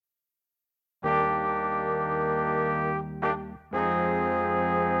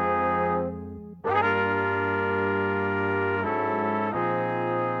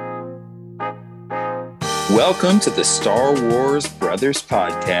Welcome to the Star Wars Brothers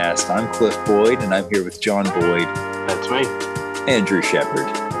podcast. I'm Cliff Boyd, and I'm here with John Boyd. That's me. And Drew Shepard.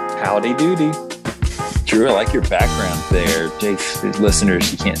 Howdy doody. Drew, I like your background there. Dave,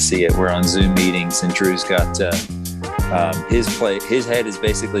 listeners, you can't see it. We're on Zoom meetings, and Drew's got his head is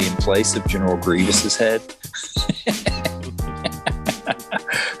basically in place of General Grievous's head.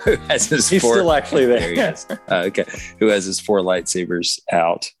 Who has his He's still actually there. Okay. Who has his 4 lightsabers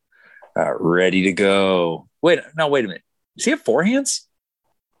out, ready to go. Wait a minute. Does he have 4 hands?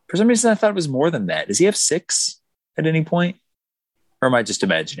 For some reason, I thought it was more than that. Does he have 6 at any point? Or am I just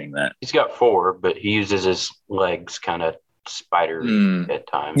imagining that? He's got 4, but he uses his legs kind of spidery at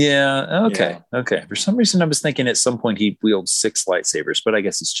times. Yeah. Okay. Yeah. Okay. For some reason, I was thinking at some point he wields 6 lightsabers, but I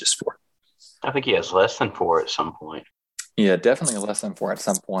guess it's just 4. I think he has less than 4 at some point. Yeah, definitely less than 4 at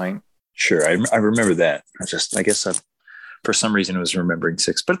some point. Sure. I remember that. I guess for some reason I was remembering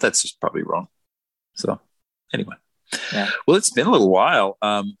 6, but that's just probably wrong. So anyway. Yeah. Well, it's been a little while.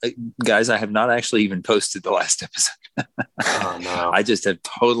 Guys, I have not actually even posted the last episode. Oh, no. I just have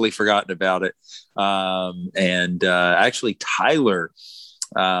totally forgotten about it. Actually, Tyler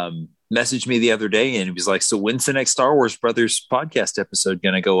messaged me the other day and he was like, so when's the next Star Wars Brothers podcast episode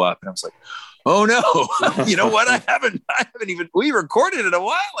going to go up? And I was like, oh no, you know what? I haven't even, we recorded it a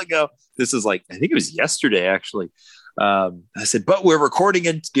while ago. This is like, I think it was yesterday, actually. I said, but we're recording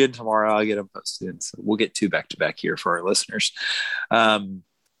it again tomorrow. I'll get them posted. So we'll get 2 back-to-back here for our listeners.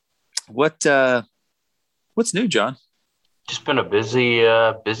 What's new, John? Just been a busy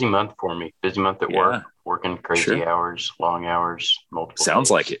month for me. Busy month at work, working crazy hours, long hours, multiple. Sounds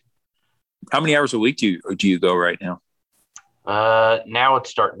days. like it. How many hours a week do you go right now? Now it's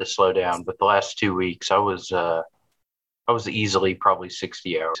starting to slow down, but the last 2 weeks I was easily probably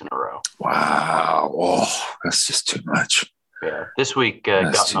 60 hours in a row. Wow. Oh, that's just too much. Yeah. This week,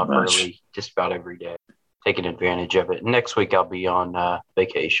 gotten up early just about every day, taking advantage of it. Next week I'll be on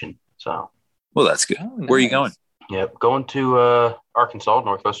vacation. So. Well, that's good. Oh, nice. Where are you going? Yep. Going to Arkansas,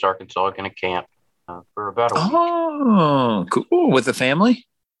 Northwest Arkansas, going to camp for about a week. Oh, cool. With the family?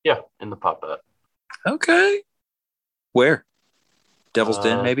 Yeah. In the pop-up. Okay. Where? Devil's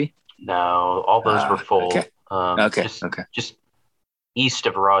Den, maybe? No, all those were full. Okay. Just east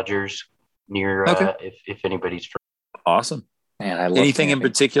of Rogers, near if anybody's from. Awesome. Man, I love anything camping. In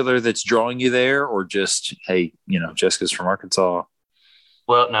particular that's drawing you there, or just hey, Jessica's from Arkansas?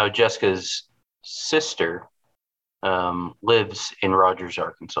 Well, no, Jessica's sister lives in Rogers,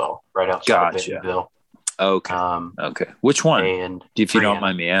 Arkansas, right outside of Bentonville. Okay. Okay. Which one? And if you don't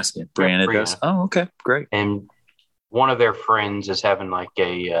mind me asking, Brianna does. Oh, okay, great. And one of their friends is having like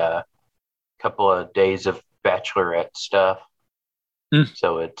a couple of days of bachelorette stuff.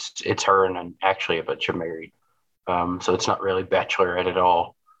 So it's her and actually a bunch of married. So it's not really bachelorette at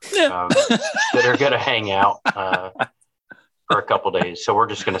all. That are going to hang out for a couple days. So we're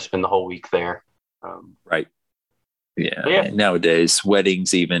just going to spend the whole week there. Right. Yeah. Nowadays,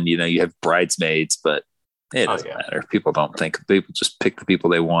 weddings even, you have bridesmaids, but it doesn't matter. People just pick the people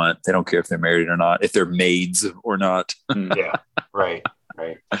they want. They don't care if they're married or not, if they're maids or not. Yeah. Right.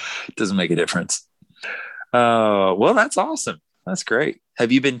 It doesn't make a difference. Well, that's awesome. That's great.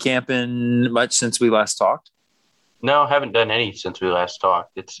 Have you been camping much since we last talked? No, haven't done any since we last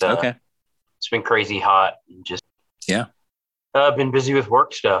talked. It's okay. It's been crazy hot and just I've been busy with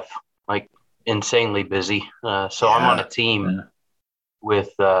work stuff, like insanely busy. So I'm on a team with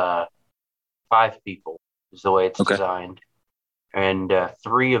 5 people. Is the way it's designed, and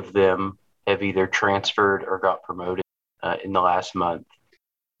 3 of them have either transferred or got promoted in the last month.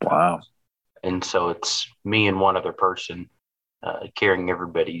 Wow. And so it's me and one other person carrying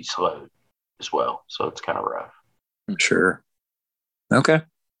everybody's load as well. So it's kind of rough. Sure. Okay.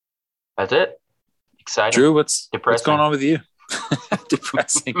 That's it. Exciting. Drew, what's going on with you?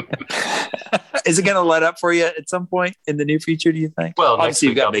 Depressing. Is it going to let up for you at some point in the near future, do you think? Well, obviously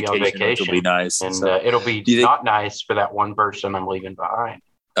you've got vacation, which will be nice. And it'll be not nice for that one person I'm leaving behind.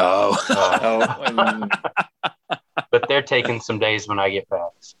 Oh. But they're taking some days when I get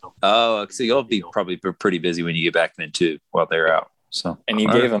back. So. Oh, so you'll be probably pretty busy when you get back then too, while they're out. So, and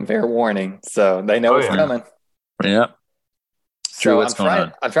you gave them fair warning, so they know it's coming. Yeah. Drew, what's going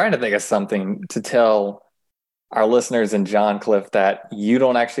on? I'm trying to think of something to tell our listeners and John Cliff that you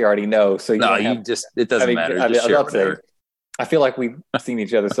don't actually already know. So it doesn't matter. I feel like we've seen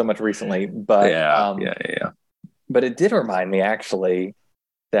each other so much recently, but But it did remind me actually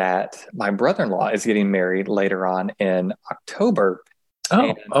that my brother-in-law is getting married later on in October.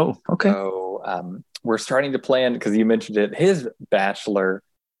 Okay. So we're starting to plan, because you mentioned it, his bachelor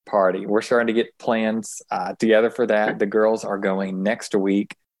party. We're starting to get plans together for that. The girls are going next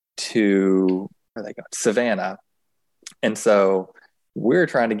week to where are they going? Savannah. And so we're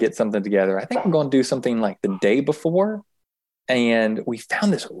trying to get something together. I think we're going to do something like the day before. And we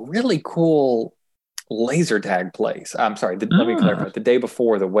found this really cool laser tag place. I'm sorry, let me clarify. The day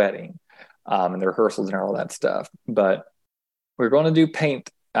before the wedding, and the rehearsals and all that stuff. But we're going to do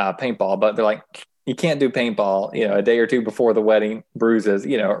paintball, but they're like, you can't do paintball, a day or two before the wedding. Bruises,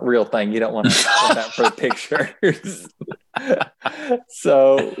 real thing. You don't want to put that for the pictures.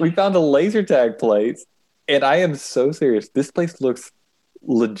 So we found a laser tag place, and I am so serious. This place looks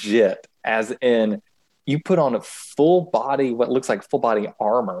legit, as in you put on a full body, what looks like full body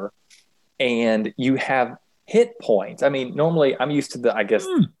armor, and you have hit points. I mean, normally I'm used to the, I guess,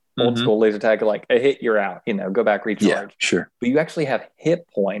 old school laser tag, like a hit, you're out, go back, recharge. Yeah, sure. But you actually have hit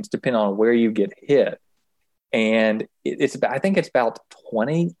points depending on where you get hit. And I think it's about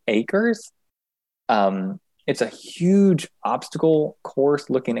 20 acres. It's a huge obstacle course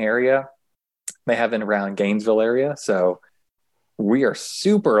looking area. They have it around Gainesville area. So we are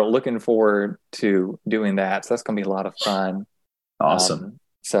super looking forward to doing that. So that's going to be a lot of fun. Awesome.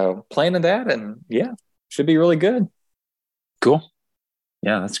 So planning that, and should be really good. Cool.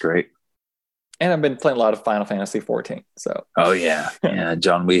 Yeah, that's great. And I've been playing a lot of Final Fantasy 14. So. Oh yeah,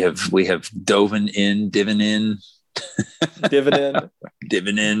 John. We have divin in. I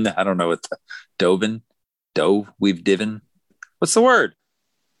don't know what the dove. We've divin. What's the word?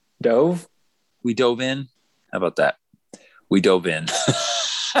 Dove. We dove in. How about that? We dove in.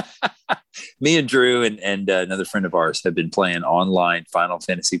 Me and Drew and another friend of ours have been playing online Final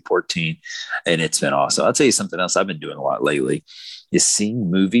Fantasy 14, and it's been awesome. I'll tell you something else I've been doing a lot lately is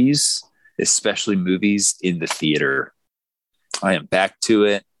seeing movies, especially movies in the theater. I am back to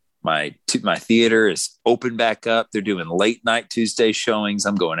it. My theater is open back up. They're doing late night Tuesday showings.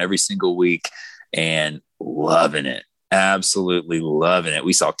 I'm going every single week and loving it. Absolutely loving it.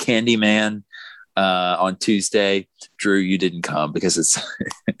 We saw Candyman on Tuesday. Drew, you didn't come because it's a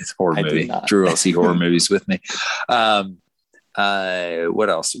horror movie. Drew will see horror movies with me. What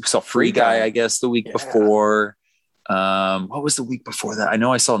else? We saw Free Guy, I guess, the week before. What was the week before that? I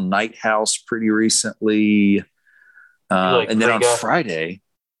know I saw Night House pretty recently. And then on Friday,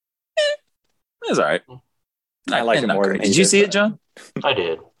 it was all right. I like it more. Did you see it, John? I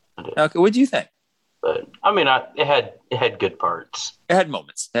did. Okay, what did you think? But I mean, it had good parts. It had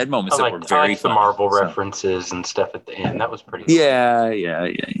moments. That were very fun. The Marvel references and stuff at the end. That was pretty fun. Yeah.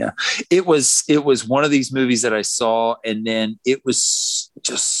 It was one of these movies that I saw, and then it was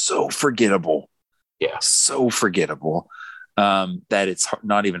just so forgettable. Yeah, so forgettable that it's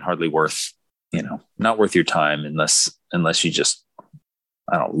not even hardly worth, not worth your time unless you just,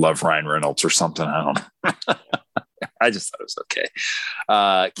 I don't love Ryan Reynolds or something. I don't. I just thought it was okay.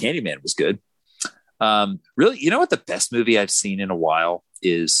 Candyman was good. Really, you know what the best movie I've seen in a while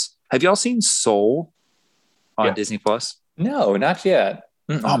is? Have y'all seen Soul on Disney Plus? No, not yet.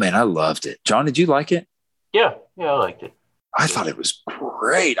 Oh man, I loved it. John, did you like it? Yeah, I liked it. I thought it was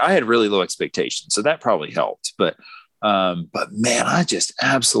great. I had really low expectations, so that probably helped. But man, I just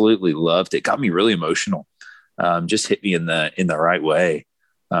absolutely loved it. Got me really emotional. Just hit me in the right way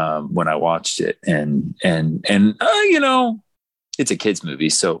when I watched it. And it's a kids movie,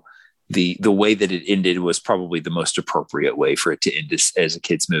 so the way that it ended was probably the most appropriate way for it to end as a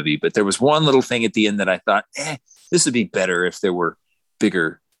kids movie. But there was one little thing at the end that I thought, this would be better if there were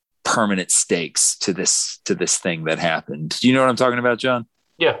bigger permanent stakes to this thing that happened. Do you know what I'm talking about, John?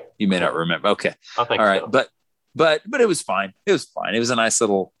 Yeah. You may not remember. Okay. I think all right. So. But it was fine. It was fine. It was a nice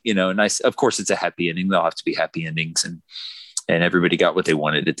little, of course it's a happy ending. There'll have to be happy endings and everybody got what they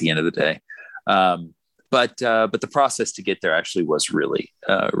wanted at the end of the day. But the process to get there actually was really,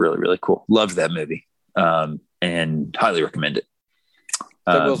 really, really cool. Loved that movie. And highly recommend it.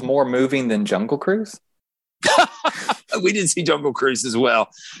 So it was more moving than Jungle Cruise? We did see Jungle Cruise as well.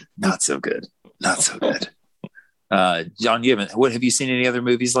 Not so good. John, have you seen any other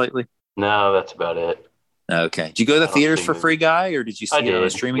movies lately? No, that's about it. Okay. Did you go to the theaters for Free Guy, or did you see it on a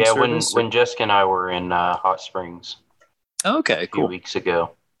streaming service? When Jessica and I were in Hot Springs. Okay, cool. A few weeks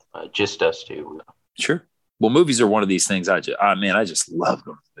ago. Just us two. Sure. Well, movies are one of these things. I just love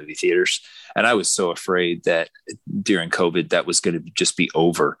going to the movie theaters. And I was so afraid that during COVID, that was going to just be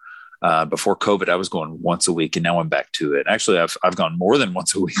over. Before COVID, I was going once a week, and now I'm back to it. Actually, I've gone more than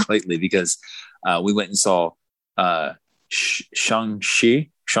once a week lately because we went and saw Shang-Chi.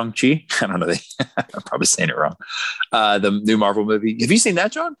 I don't know. I'm probably saying it wrong. The new Marvel movie. Have you seen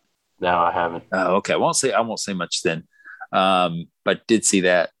that, John? No, I haven't. Oh, okay. I won't say much then. But did see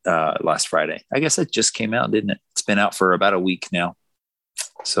that last Friday. I guess it just came out, didn't it? It's been out for about a week now.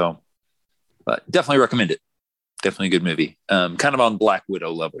 So, but definitely recommend it. Definitely a good movie. Kind of on Black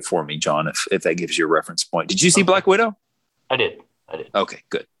Widow level for me, John, if that gives you a reference point. Did you see Black Widow? I did. Okay,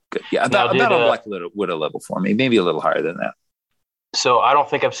 good. Yeah, about on Black Widow level for me. Maybe a little higher than that. So I don't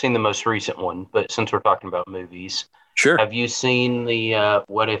think I've seen the most recent one, but since we're talking about movies, sure. Have you seen the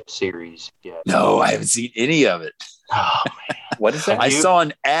What If series yet? No, I haven't seen any of it. Oh man, what is that? I saw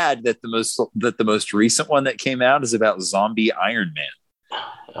an ad that the most recent one that came out is about zombie Iron Man.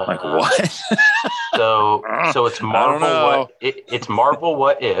 Like what? so it's Marvel. It's Marvel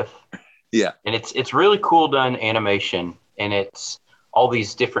What If? Yeah, and it's really cool done animation, and it's all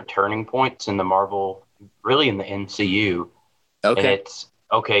these different turning points in the Marvel, really in the MCU. Okay. And it's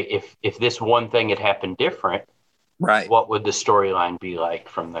okay if this one thing had happened different, right? What would the storyline be like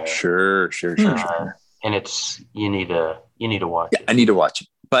from there? Sure. And it's you need to watch it. I need to watch it.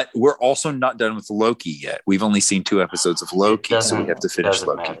 But we're also not done with Loki yet. We've only seen 2 episodes of Loki, so we have to finish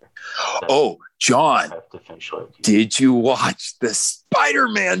Loki. Oh, John, have to finish Loki. Did you watch the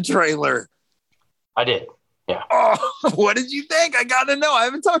Spider-Man trailer? I did. Yeah. Oh, what did you think? I got to know. I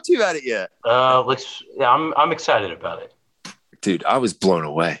haven't talked to you about it yet. I'm excited about it. Dude, I was blown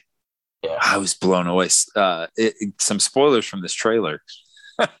away. Yeah. I was blown away. Some spoilers from this trailer,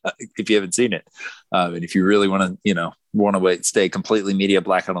 if you haven't seen it, and if you really want to stay completely media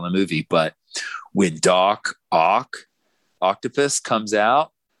blackout on the movie. But when Doc Octopus comes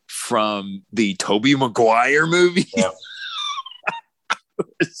out from the Tobey Maguire movie, yeah. I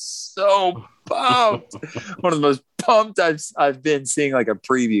was so pumped. One of the most pumped I've been seeing like a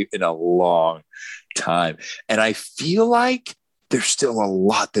preview in a long time, and I feel like there's still a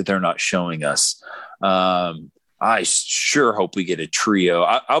lot that they're not showing us. I sure hope we get a trio.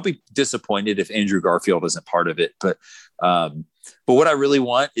 I'll be disappointed if Andrew Garfield isn't part of it, but what I really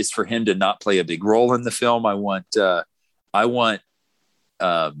want is for him to not play a big role in the film. I want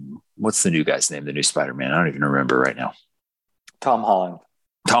what's the new guy's name? The new Spider-Man. I don't even remember right now. Tom Holland.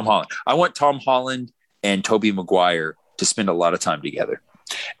 I want Tom Holland and Tobey Maguire to spend a lot of time together.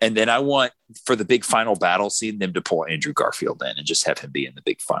 And then I want for the big final battle scene, them to pull Andrew Garfield in and just have him be in the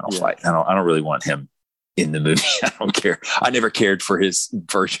big final fight. I don't really want him in the movie. I don't care. I never cared for his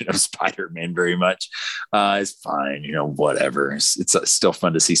version of Spider-Man very much. It's fine. Whatever. It's still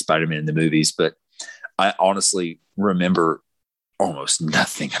fun to see Spider-Man in the movies, but I honestly remember almost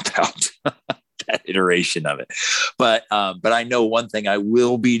nothing about that iteration of it. But I know one thing I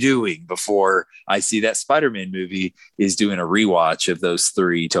will be doing before I see that Spider-Man movie is doing a rewatch of those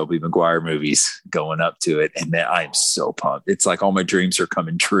 3 Tobey Maguire movies going up to it. And man, I am so pumped. It's like all my dreams are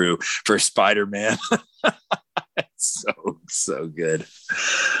coming true for Spider-Man. It's so good.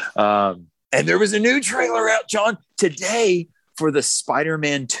 And there was a new trailer out, John, today for the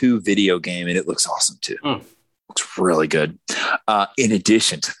Spider-Man 2 video game, and it looks awesome too. Looks really good. In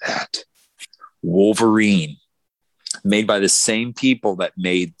addition to that, Wolverine, made by the same people that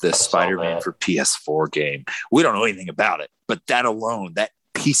made the Spider-Man for PS4 game. We don't know anything about it, but that alone, that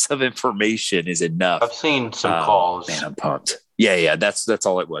piece of information is enough. I've seen some calls. Man, I'm pumped. Yeah, that's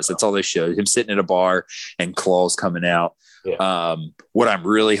all it was. That's all they showed. Him sitting at a bar and claws coming out. Yeah. What I'm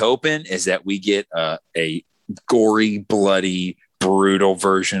really hoping is that we get a gory, bloody, brutal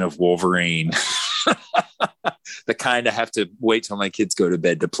version of Wolverine. The kind I have to wait till my kids go to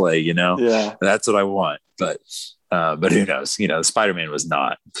bed to play, Yeah. That's what I want. But who knows? Spider-Man was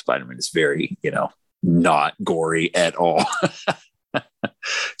not. Spider-Man is very, not gory at all.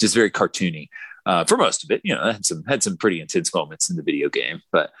 Just very cartoony for most of it. Had some pretty intense moments in the video game,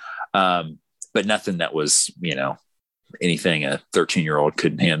 but nothing that was, anything a 13-year-old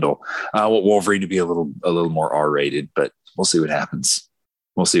couldn't handle. I want Wolverine to be a little more R-rated, but we'll see what happens.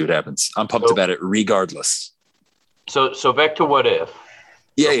 I'm pumped about it regardless. So back to What If.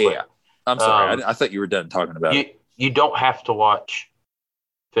 Yeah. I'm sorry. I thought you were done talking about it. You don't have to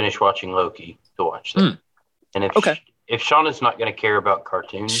finish watching Loki to watch that. And if Shauna's not going to care about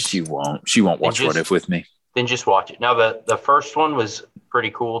cartoons, she won't watch What If with me. Then just watch it. Now the first one was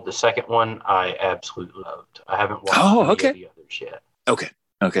pretty cool. The second one I absolutely loved. I haven't watched any of the others yet. Okay.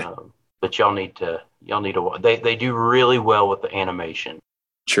 But y'all need to watch. They do really well with the animation.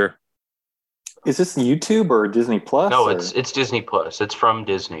 Sure. Is this YouTube or Disney Plus? No, it's Disney Plus. It's from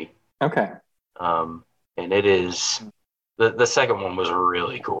Disney. Okay. And it is the second one was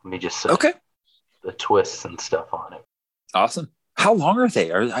really cool. Let me just say. Okay. The twists and stuff on it. Awesome. How long are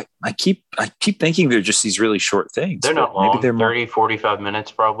they? I keep thinking they're just these really short things. They're not long. Maybe they're 30, 45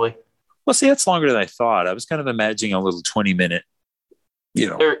 minutes probably. Well, see, that's longer than I thought. I was kind of imagining a little 20-minute.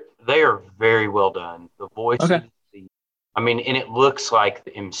 They are very well done. The voices. Okay. And it looks like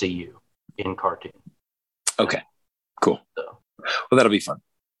the MCU in cartoon. Okay, cool. Well, that'll be fun.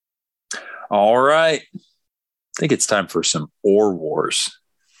 All right. think it's time for some Or Wars.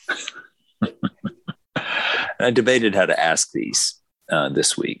 I debated how to ask these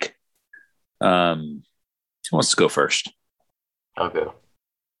this week. Who wants to go first? I'll go.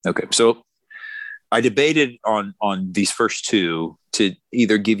 Okay, so I debated on these first two to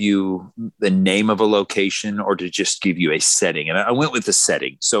either give you the name of a location or to just give you a setting, and I went with the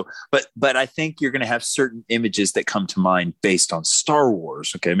setting. So, but I think you're going to have certain images that come to mind based on Star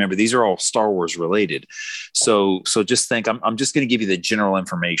Wars. Okay, remember these are all Star Wars related. So just think I'm just going to give you the general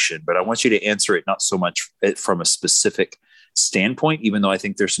information, but I want you to answer it not so much from a specific standpoint, even though I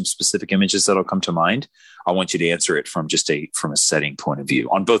think there's some specific images that'll come to mind. I want you to answer it from a setting point of view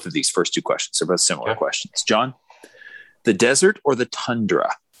on both of these first two questions. They're both similar questions. John, the desert or the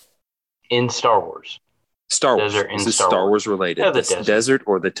tundra? In Star Wars. Star Wars. Desert in this is Star Wars related. Yeah, the desert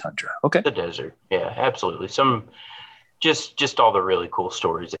or the tundra? Okay. The desert. Yeah, absolutely. Some just all the really cool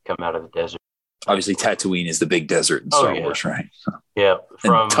stories that come out of the desert. Obviously, Tatooine is the big desert in Star Wars, right? Yeah.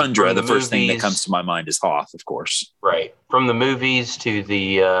 And tundra, the first thing that comes to my mind is Hoth, of course. Right. From the movies to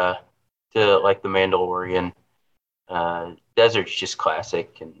the like the Mandalorian, desert's just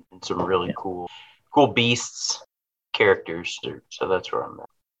classic and some really cool beasts, characters. So that's where I'm at.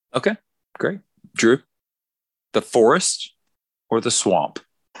 Okay, great. Drew, the forest or the swamp?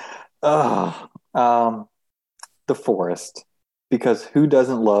 The forest, because who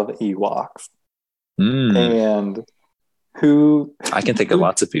doesn't love Ewoks? And who I can think of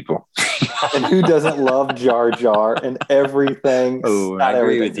lots of people. And who doesn't love Jar Jar and everything? Oh, I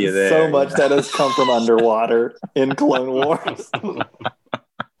agree with you there. So much that has come from underwater in Clone Wars.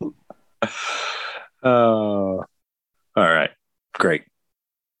 Oh, all right. Great.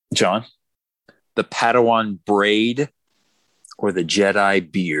 John, the Padawan braid or the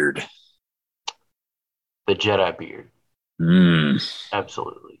Jedi beard? The Jedi beard.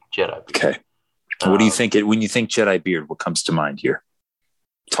 Absolutely. Jedi beard. Okay. What do you think when you think Jedi beard, what comes to mind here?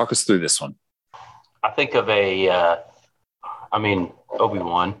 Talk us through this one. I think of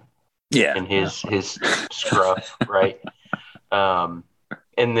Obi-Wan. Yeah. And his scruff, right? And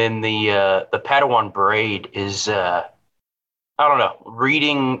then the Padawan braid is I don't know,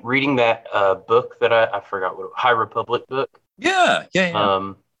 reading that book that I forgot what High Republic book. Yeah.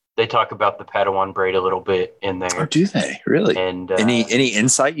 They talk about the Padawan braid a little bit in there. Oh, do they really? And any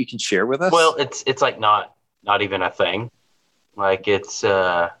insight you can share with us? Well, it's like not even a thing. Like it's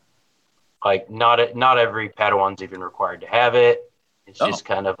like not every Padawan's even required to have it. It's just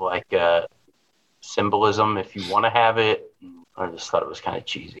kind of like symbolism if you want to have it. I just thought it was kind of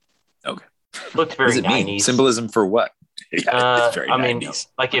cheesy. Okay, looked very 90s. Mean? Symbolism for what? Yeah, it's very 90s.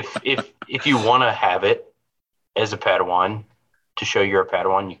 Like if you want to have it as a Padawan to show you're a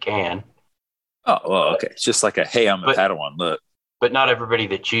Padawan, you can. Oh, well, okay. It's just like I'm a Padawan. Look, but not everybody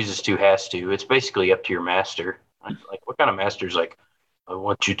that chooses to has to. It's basically up to your master. Like, what kind of master's like, I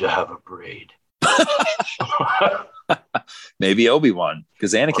want you to have a braid? Maybe Obi-Wan,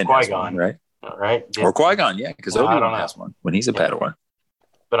 because Anakin has one, right? All right. Yeah. Or Qui-Gon, yeah, because Obi-Wan has one when he's a Padawan.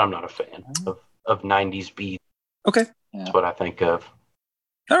 But I'm not a fan of 90s beats. Okay. That's what I think of.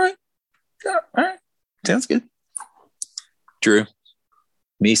 All right. Sounds good. Drew,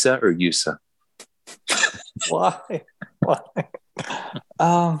 Misa or Yusa? Why?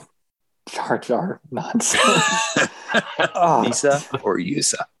 Jar Jar nonsense. Misa or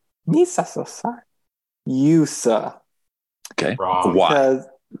Yusa? Misa, so sorry. Yusa. Okay. Wrong. Why? Because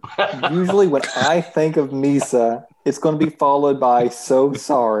usually when I think of Misa, it's going to be followed by so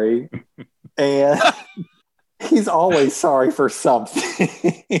sorry. And he's always sorry for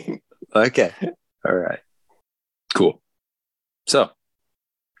something. Okay. All right. Cool. So,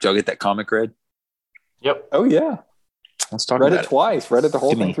 did y'all get that comic read? Yep. Oh, yeah. Let's talk about it. Read it twice. Read it the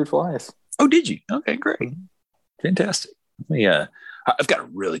whole thing through twice. Oh, did you? Okay, great. Fantastic. Yeah. I've got a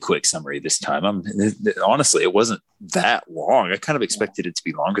really quick summary this time. Honestly, it wasn't that long. I kind of expected it to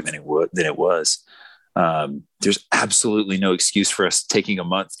be longer than it was. There's absolutely no excuse for us taking a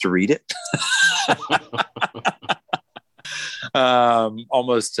month to read it.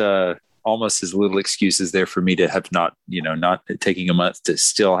 Almost as little excuses there for me to have not taking a month to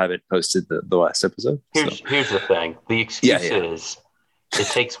still have it posted the last episode. Here's the thing. The excuse is it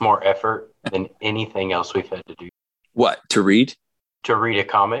takes more effort than anything else we've had to do. What? To read? To read a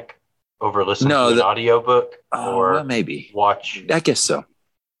comic over listening to an audiobook or maybe watch. I guess so.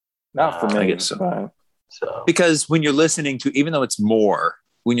 Not for me. I guess so. Because when you're listening to, even though it's more,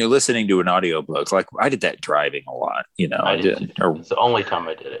 when you're listening to an audiobook, like I did that driving a lot, I did. It's the only time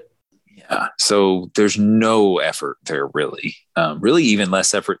I did it. Yeah. So there's no effort there really. Really even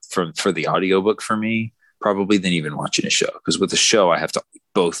less effort for the audiobook for me probably than even watching a show. Because with a show, I have to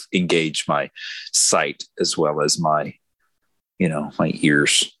both engage my sight as well as my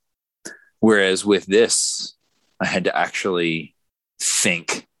ears. Whereas with this, I had to actually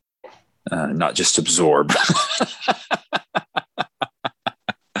think, not just absorb.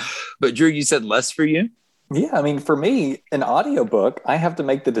 But Drew, you said less for you? Yeah, I mean, for me, an audiobook, I have to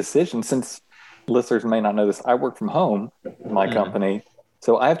make the decision, since listeners may not know this, I work from home in my company.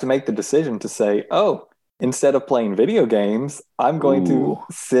 So I have to make the decision to say, instead of playing video games, I'm going to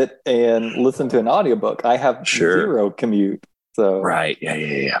sit and listen to an audiobook. I have zero commute. So right.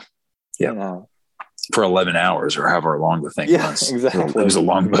 Yeah. You know. For 11 hours or however long the thing was. Exactly. It was a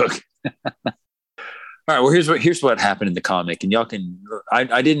long book. All right. Well, here's what happened in the comic, and y'all can.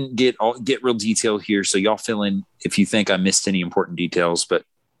 I didn't get real detail here, so y'all fill in if you think I missed any important details. But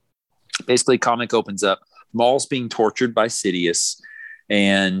basically, comic opens up. Maul's being tortured by Sidious,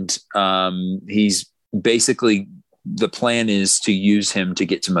 and he's basically, the plan is to use him to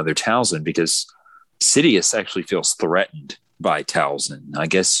get to Mother Talzin, because Sidious actually feels threatened by Talzin. I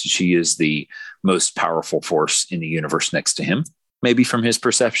guess she is the most powerful force in the universe next to him, maybe from his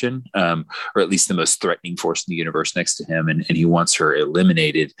perception, or at least the most threatening force in the universe next to him, and he wants her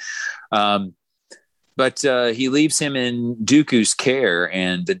eliminated. But he leaves him in Dooku's care,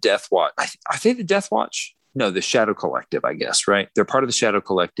 and the Death Watch. I think the Death Watch. No, the Shadow Collective, I guess, right? They're part of the Shadow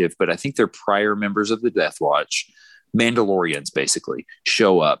Collective, but I think they're prior members of the Death Watch. Mandalorians basically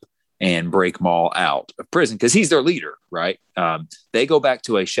show up and break Maul out of prison because he's their leader, right? They go back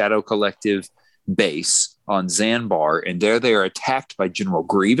to a Shadow Collective base on Zanbar, and there they are attacked by General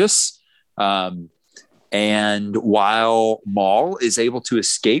Grievous. And while Maul is able to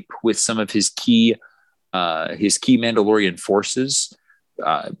escape with some of his key Mandalorian forces,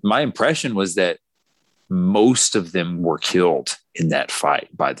 my impression was that most of them were killed in that fight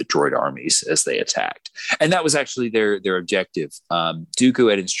by the droid armies as they attacked. And that was actually their objective. Dooku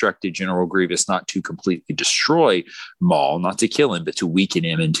had instructed General Grievous not to completely destroy Maul, not to kill him, but to weaken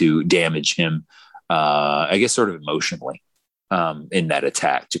him and to damage him, I guess sort of emotionally, in that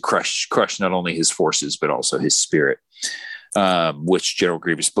attack, to crush not only his forces, but also his spirit, which General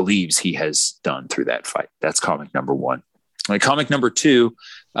Grievous believes he has done through that fight. That's comic number one. Comic number two,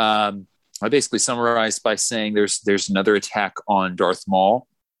 I basically summarized by saying there's another attack on Darth Maul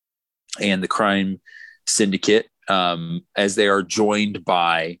and the crime syndicate, as they are joined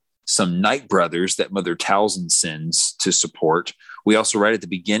by some Night Brothers that Mother Talzin sends to support. We also, right at the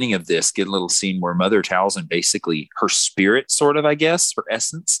beginning of this, get a little scene where Mother Talzin, basically her spirit, sort of, I guess, her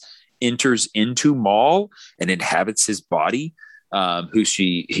essence, enters into Maul and inhabits his body, who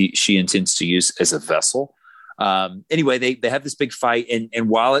she intends to use as a vessel. Anyway, they have this big fight, and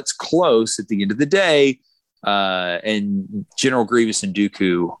while it's close at the end of the day, and General Grievous and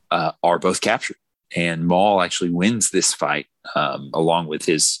Dooku are both captured, and Maul actually wins this fight along with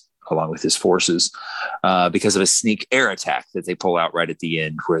his forces because of a sneak air attack that they pull out right at the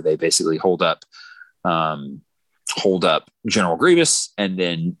end, where they basically hold up General Grievous, and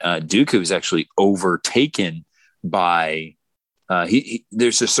then Dooku is actually overtaken by.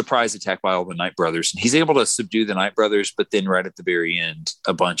 There's a surprise attack by all the Night Brothers, and he's able to subdue the Night Brothers. But then, right at the very end,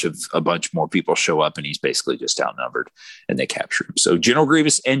 a bunch more people show up, and he's basically just outnumbered, and they capture him. So General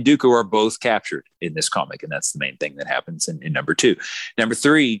Grievous and Dooku are both captured in this comic, and that's the main thing that happens in number two. Number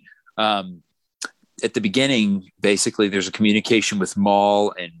three, at the beginning, basically, there's a communication with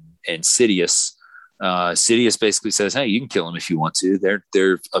Maul and Sidious. Sidious basically says, "Hey, you can kill them if you want to.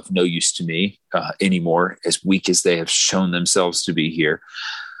 They're of no use to me anymore, as weak as they have shown themselves to be here."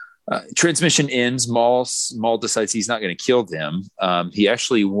 Transmission ends. Maul decides he's not going to kill them. He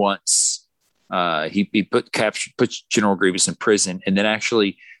actually wants he puts General Grievous in prison, and then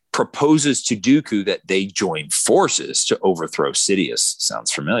actually proposes to Dooku that they join forces to overthrow Sidious. Sounds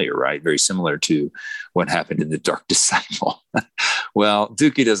familiar, right? Very similar to what happened in The Dark Disciple. Well,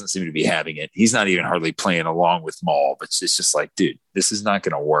 Dooku doesn't seem to be having it. He's not even hardly playing along with Maul, but it's just like, dude, this is not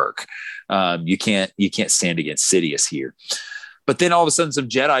going to work. You can't stand against Sidious here. But then all of a sudden some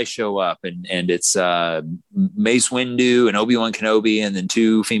Jedi show up, and it's Mace Windu and Obi-Wan Kenobi, and then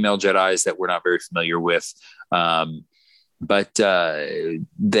two female Jedis that we're not very familiar with. But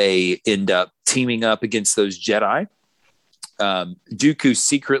they end up teaming up against those Jedi. Dooku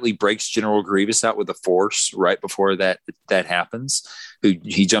secretly breaks General Grievous out with a force right before that happens.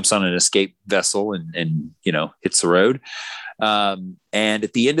 He jumps on an escape vessel and hits the road. And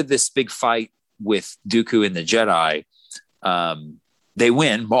at the end of this big fight with Dooku and the Jedi, they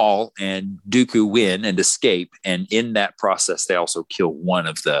win. Maul and Dooku win and escape, and in that process, they also kill one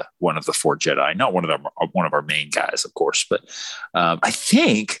of the four Jedi. Not one of our main guys, of course, but I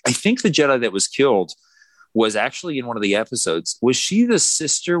think the Jedi that was killed was actually in one of the episodes. Was she the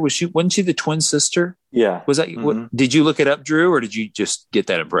sister? Wasn't she the twin sister? Yeah. Was that did you look it up, Drew, or did you just get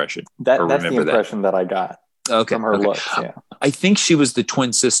that impression? That's the impression that I got. Okay. From her looks, yeah. I think she was the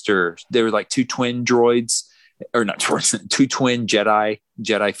twin sister. They were like two twin droids, or not twins, two twin Jedi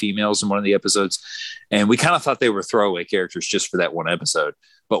females in one of the episodes. And we kind of thought they were throwaway characters just for that one episode.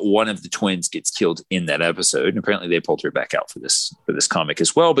 But one of the twins gets killed in that episode. And apparently they pulled her back out for this comic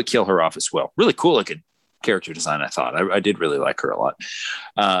as well, but kill her off as well. Really cool looking character design, I thought. I did really like her a lot.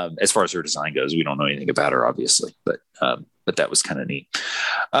 As far as her design goes, we don't know anything about her, obviously. But that was kind of neat.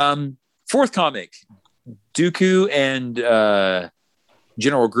 Fourth comic, Dooku and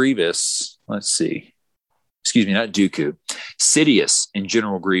General Grievous. Let's see. Excuse me, not Dooku. Sidious and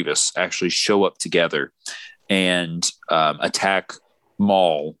General Grievous actually show up together and attack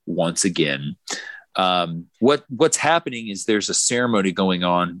Maul once again. What's happening is there's a ceremony going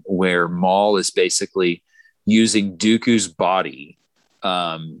on where Maul is basically using Dooku's body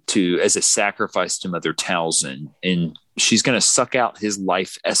as a sacrifice to Mother Talzin, and she's going to suck out his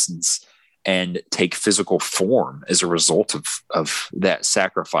life essence and take physical form as a result of that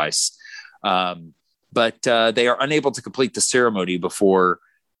sacrifice. But they are unable to complete the ceremony before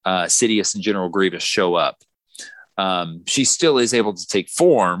Sidious and General Grievous show up. She still is able to take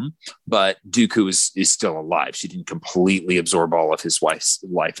form, but Dooku is still alive. She didn't completely absorb all of his wife's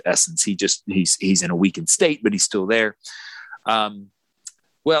life essence. He's in a weakened state, but he's still there.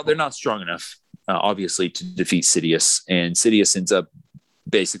 Well, they're not strong enough, obviously, to defeat Sidious, and Sidious ends up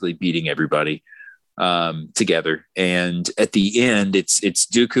basically beating everybody together. And at the end, it's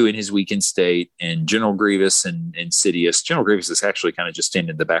Dooku in his weakened state and General Grievous and Sidious. General Grievous is actually kind of just standing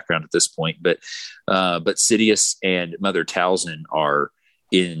in the background at this point, but Sidious and Mother Talzin are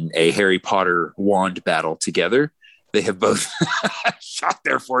in a Harry Potter wand battle together. They have both shot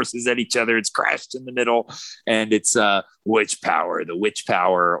their forces at each other. It's crashed in the middle, and it's which power, the witch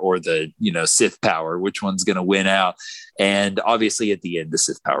power or the Sith power, which one's going to win out? And obviously, at the end, the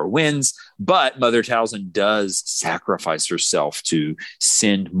Sith power wins. But Mother Talzin does sacrifice herself to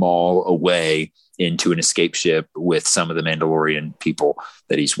send Maul away into an escape ship with some of the Mandalorian people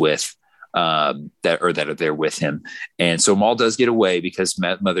that he's with. That are there with him. And so Maul does get away because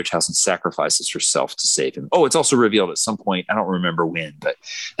Mother Talzin sacrifices herself to save him. Oh, it's also revealed at some point, I don't remember when, but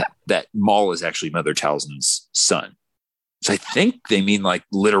that Maul is actually Mother Talzin's son. So I think they mean like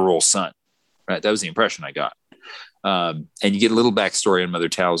literal son, right? That was the impression I got. And you get a little backstory on Mother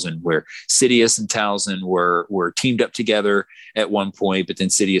Talzin where Sidious and Talzin were teamed up together at one point, but then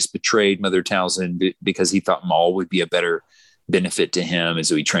Sidious betrayed Mother Talzin because he thought Maul would be a better benefit to him, and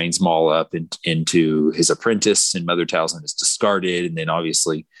so he trains Maul up into his apprentice, and Mother Talzin is discarded, and then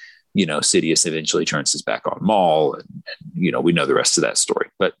obviously Sidious eventually turns his back on Maul, and we know the rest of that story,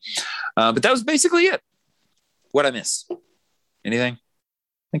 but that was basically it. What'd I miss? Anything?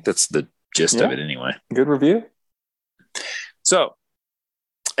 I think that's the gist of it anyway. Good review. So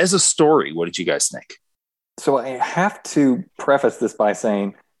as a story, what did you guys think? So I have to preface this by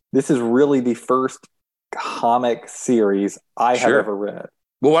saying this is really the first comic series I have ever read.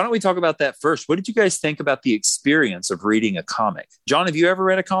 Well, why don't we talk about that first? What did you guys think about the experience of reading a comic? John, have you ever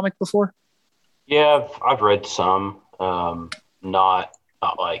read a comic before? Yeah, I've read some, not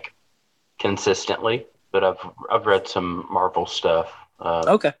like consistently, but I've read some Marvel stuff.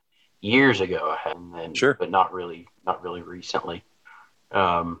 Okay. Years ago I had, and sure, but not really recently.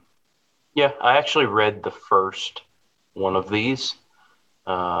 Yeah, I actually read the first one of these.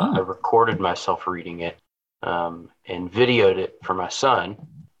 I recorded myself reading it and videoed it for my son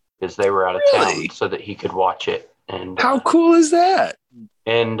because they were out of town so that he could watch it. And how cool is that?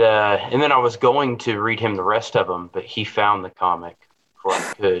 And then I was going to read him the rest of them, but he found the comic before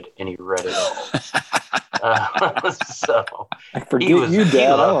I could, and he read it all. So I forget you,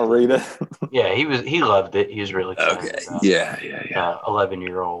 Dad. I don't read it. Yeah, he loved it. He was really okay. Yeah.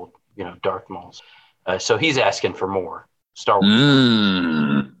 11-year-old, Darth Maul. So he's asking for more Star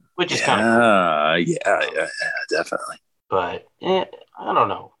Wars, which is kind of cool. Yeah, definitely. But I don't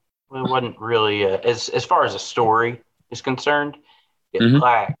know. It wasn't really as far as a story is concerned. It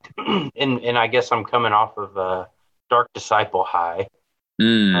lacked, and I guess I'm coming off of Dark Disciple high.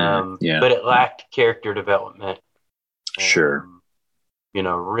 But it lacked character development. Sure.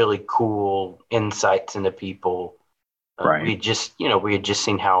 Really cool insights into people. Right. We had just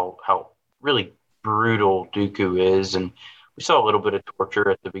seen how really brutal Dooku is, and we saw a little bit of torture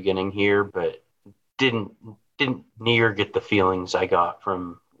at the beginning here, but didn't near get the feelings I got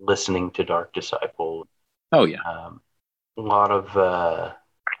from listening to Dark Disciple. Oh yeah. A lot of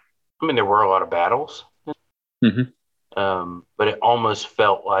there were a lot of battles. But it almost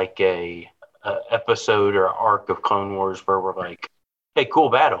felt like a episode or arc of Clone Wars where we're like, hey, cool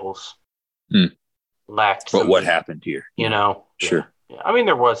battles. Lacked. But what happened here? You know? Sure. Yeah. I mean,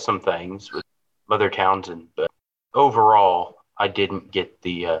 there was some things with Mother Townsend, but overall, I didn't get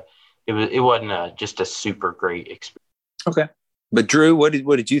the. It wasn't just a super great experience. Okay, but Drew, what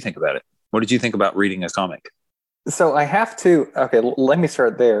did you think about it? What did you think about reading a comic? So I have to. Okay, let me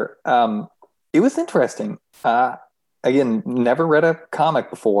start there. It was interesting. Again, never read a comic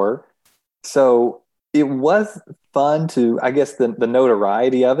before, so it was fun to. I guess the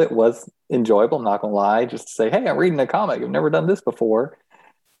notoriety of it was enjoyable. I'm not gonna lie, just to say, hey, I'm reading a comic. I've never done this before.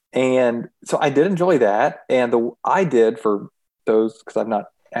 And so I did enjoy that. And I did, for those, because I've not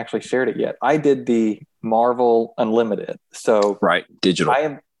actually shared it yet, I did the Marvel Unlimited. So right, digital. I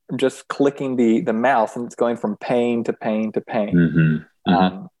am just clicking the mouse and it's going from pane to pane to pane.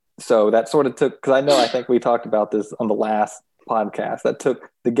 So that sort of took, because I think we talked about this on the last podcast, that took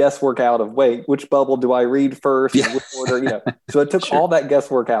the guesswork out of, wait, which bubble do I read first? Yeah. Which order, So it took all that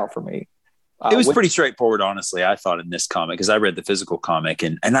guesswork out for me. It was pretty straightforward, honestly, I thought, in this comic, because I read the physical comic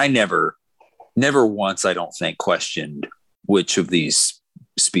and I never once, I don't think, questioned which of these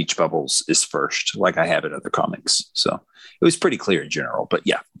speech bubbles is first, like I have in other comics. So it was pretty clear in general, but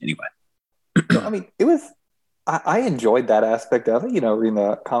yeah, anyway. I mean, it was, I enjoyed that aspect of it, reading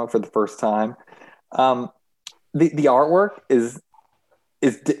the comic for the first time. The artwork is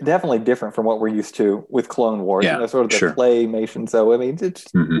definitely different from what we're used to with Clone Wars, sort of the claymation. So, I mean, it's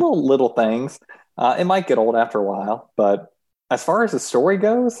just little things. It might get old after a while, but as far as the story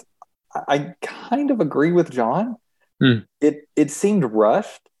goes, I kind of agree with John. It seemed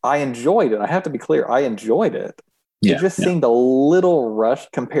rushed. I enjoyed it. I have to be clear. I enjoyed it. It just seemed a little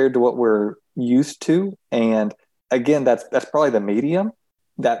rushed compared to what we're used to. And again, that's probably the medium.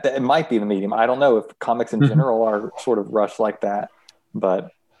 That it might be the medium. I don't know if comics in general are sort of rushed like that.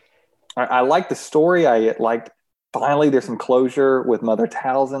 But I like the story. I liked, finally, there's some closure with Mother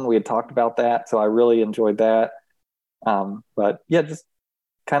Townsend. We had talked about that, so I really enjoyed that. But yeah, just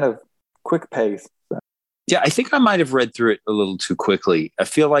kind of quick pace. So. Yeah, I think I might have read through it a little too quickly. I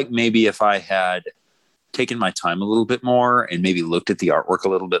feel like maybe if I had taken my time a little bit more and maybe looked at the artwork a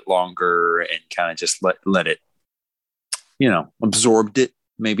little bit longer and kind of just let it, absorbed it.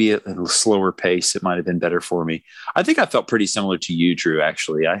 Maybe at a slower pace, it might have been better for me. I think I felt pretty similar to you, Drew,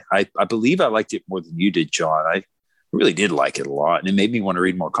 actually. I believe I liked it more than you did, John. I really did like it a lot, and it made me want to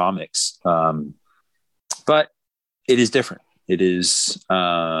read more comics. But it is different. It is,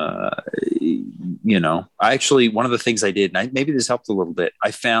 I actually, one of the things I did, and maybe this helped a little bit,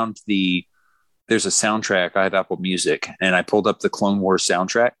 I found there's a soundtrack. I have Apple Music, and I pulled up the Clone Wars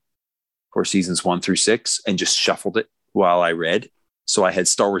soundtrack for seasons 1 through 6 and just shuffled it while I read. So I had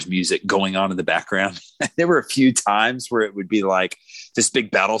Star Wars music going on in the background. There were a few times where it would be like this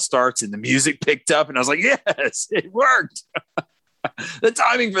big battle starts and the music picked up and I was like, yes, it worked. The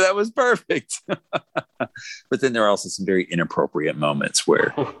timing for that was perfect. But then there are also some very inappropriate moments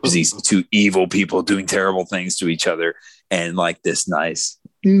where there's these two evil people doing terrible things to each other and like this nice,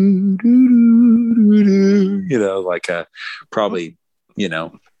 like probably,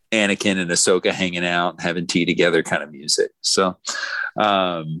 Anakin and Ahsoka hanging out and having tea together kind of music. So,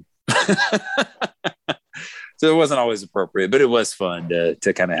 so it wasn't always appropriate, but it was fun to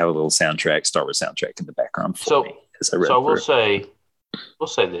kind of have a little soundtrack, Star Wars soundtrack in the background. For me as I read we'll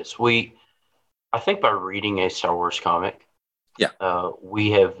say this. I think by reading a Star Wars comic,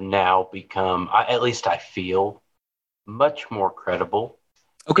 we have now become, at least I feel, much more credible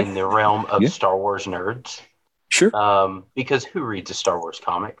in the realm of Star Wars nerds. Sure. Because who reads a Star Wars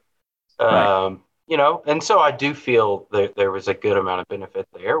comic? Right. And so I do feel that there was a good amount of benefit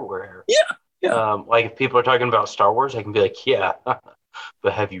there where, like if people are talking about Star Wars, I can be like, yeah,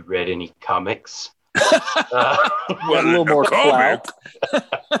 but have you read any comics? A little more clout.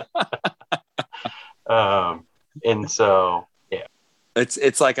 And so, yeah.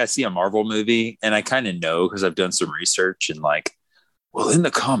 It's like I see a Marvel movie and I kind of know because I've done some research and like, well, in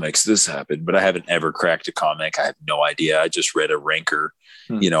the comics, this happened, but I haven't ever cracked a comic. I have no idea. I just read a Ranker,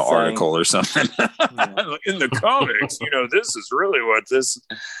 article or something. In the comics, this is really what this.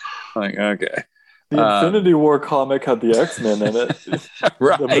 Like, okay. The Infinity War comic had the X-Men in it.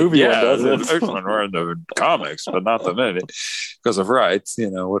 Right. The movie one doesn't. The X-Men were in the comics, but not the movie because of rights,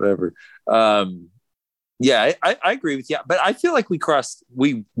 whatever. I agree with you. But I feel like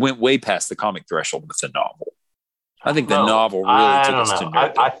we went way past the comic threshold with the novel. I think the novel really took us to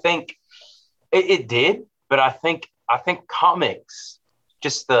nerd. I think it did, but I think comics,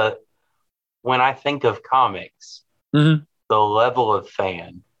 when I think of comics, the level of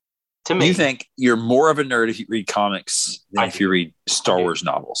fan To me, you think you're more of a nerd if you read comics than if you read Star Wars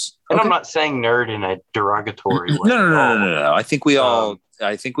novels. And I'm not saying nerd in a derogatory way. No. I think we all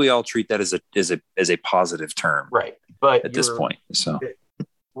treat that as a positive term, right? But at this point, so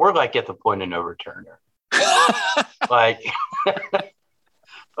we're like at the point of no return. like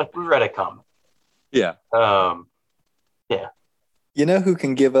we read a comic. Yeah. Yeah. You know who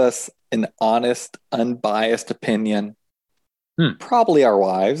can give us an honest, unbiased opinion? Probably our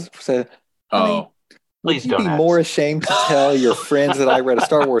wives. Say, please would you be more ashamed to tell your friends that I read a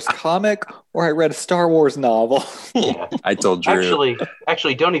Star Wars comic or I read a Star Wars novel? Yeah. I told Drew.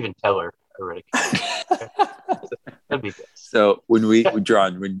 Actually, don't even tell her I read a comic. That'd be good. So when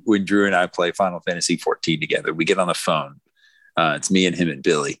when Drew and I play Final Fantasy 14 together, we get on the phone. It's me and him and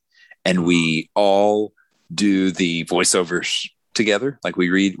Billy, and we all do the voiceovers together. Like we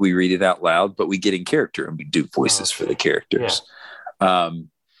read it out loud, but we get in character and we do voices for the characters. Yeah.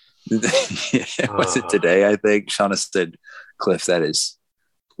 Was it today? I think Shauna said, Cliff, that is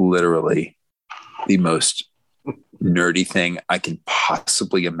literally the most nerdy thing I can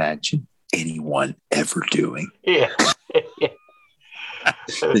possibly imagine anyone ever doing. Yeah.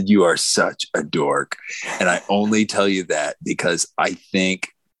 That you are such a dork. And I only tell you that because I think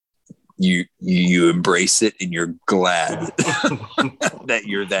you embrace it and you're glad that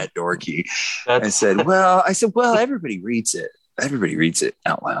you're that dorky. I said, well, everybody reads it. Everybody reads it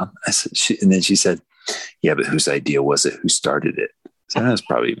out loud. I said, and then she said, yeah, but whose idea was it? Who started it? So that was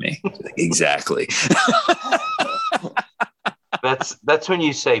probably me. Like, exactly. That's when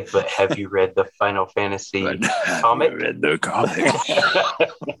you say, but have you read the Final Fantasy comic? Read the comic.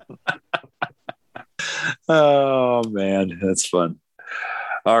 Oh man, that's fun.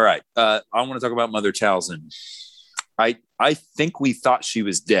 All right. I want to talk about Mother Talzin. I think we thought she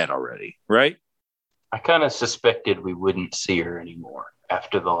was dead already, right? I kind of suspected we wouldn't see her anymore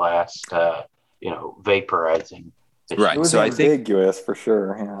after the last, vaporizing. Right. It was ambiguous for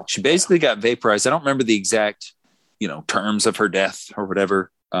sure. Yeah. She basically got vaporized. I don't remember the exact, terms of her death or whatever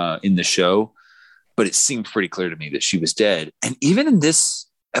in the show, but it seemed pretty clear to me that she was dead. And even in this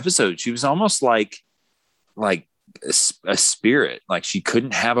episode, she was almost like a spirit. Like she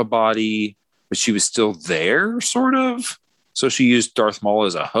couldn't have a body, but she was still there, sort of. So she used Darth Maul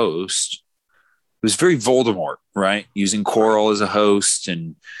as a host. It was very Voldemort, right? Using Coral as a host,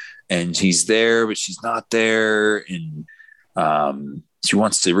 and she's there, but she's not there, and she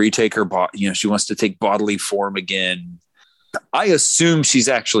wants to retake her body. She wants to take bodily form again. I assume she's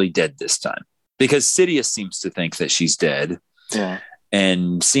actually dead this time because Sidious seems to think that she's dead,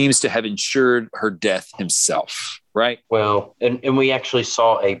 and seems to have ensured her death himself, right? Well, and we actually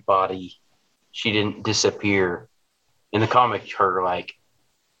saw a body. She didn't disappear in the comic. Her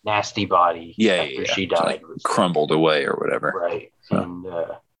nasty body after she died was crumbled away or whatever, right? So. And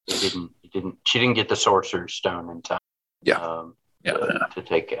she didn't get the Sorcerer's Stone in time to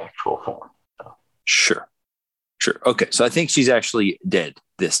take actual form. So. Sure. Okay, so I think she's actually dead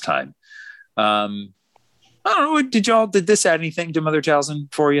this time. I don't know. Did this add anything to Mother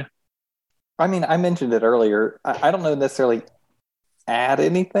Talzin for you? I mean, I mentioned it earlier. I don't know necessarily add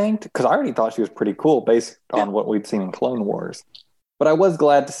anything because I already thought she was pretty cool based on what we'd seen in Clone Wars. But I was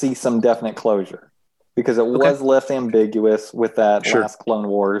glad to see some definite closure because it was less ambiguous with that last Clone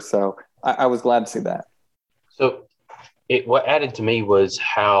Wars. So I was glad to see that. So what added to me was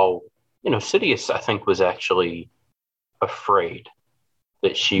how, Sidious, I think, was actually afraid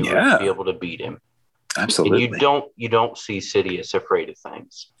that she would be able to beat him. Absolutely. And you don't see Sidious afraid of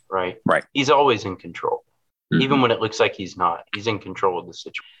things, right? Right. He's always in control. Mm-hmm. Even when it looks like he's not. He's in control of the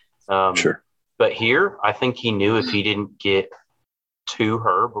situation. Sure. But here, I think he knew if he didn't get to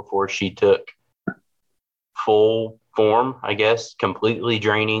her before she took full form, I guess, completely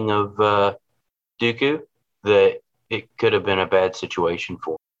draining of Dooku, that it could have been a bad situation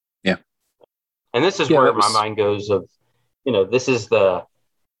for him. Yeah. And this is where my mind goes of, this is the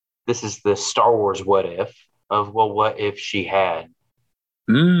Star Wars what if of, well, what if she had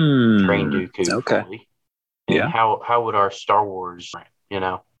trained Dooku fully? And how would our Star Wars,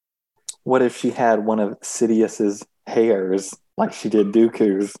 What if she had one of Sidious's hairs like she did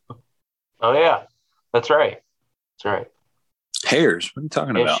Dooku's? Oh yeah, that's right. Hairs? What are you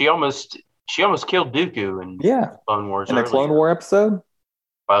talking about? She almost killed Dooku in Clone Wars. In the Clone War episode?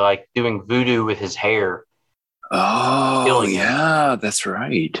 By doing voodoo with his hair. Oh yeah, that's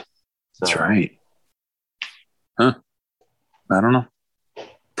right. So, that's right. Huh. I don't know.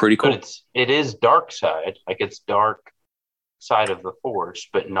 Pretty cool. But it is dark side. It's dark side of the Force,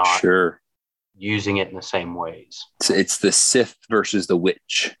 but not using it in the same ways. It's the Sith versus the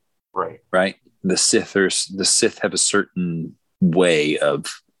witch. Right. The Sith have a certain way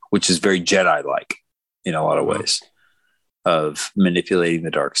of which is very Jedi-like in a lot of ways of manipulating the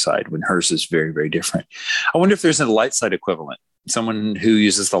dark side, when hers is very, very different. I wonder if there's a light side equivalent, someone who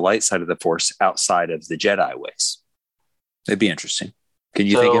uses the light side of the Force outside of the Jedi ways. It'd be interesting. Can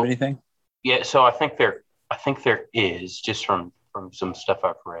you think of anything? Yeah, so I think there is, just from some stuff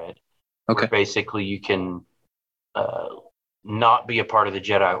I've read. Okay. Basically, you can not be a part of the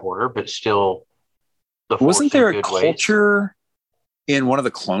Jedi Order, but still the Force. Wasn't there a culture in one of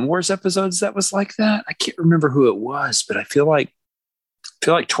the Clone Wars episodes that was like that? I can't remember who it was, but I feel like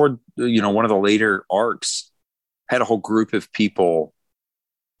toward one of the later arcs had a whole group of people.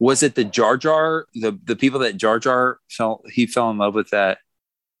 Was it the Jar Jar, the people that Jar Jar fell in love with, that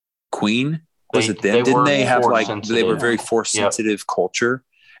queen? Was it them? Didn't they have they were very force sensitive culture?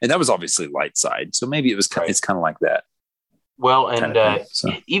 And that was obviously light side. So maybe it's kind of like that. Well, and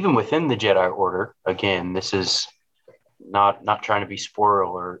even within the Jedi Order, again, this is not trying to be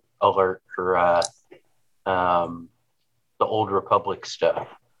spoiler alert for the Old Republic stuff.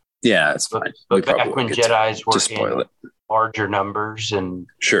 Yeah, it's fine. But back when Jedis were in larger numbers and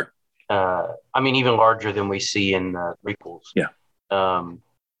sure, even larger than we see in the prequels. Yeah,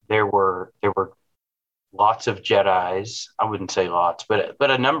 there were lots of Jedis. I wouldn't say lots, but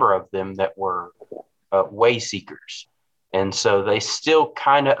a number of them that were way seekers, and so they still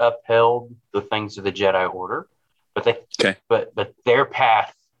kind of upheld the things of the Jedi Order, but but their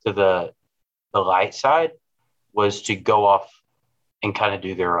path to the light side was to go off and kind of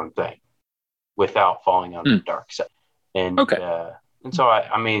do their own thing without falling on the dark side. And and so I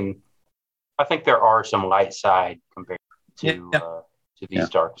think there are some light side compared to these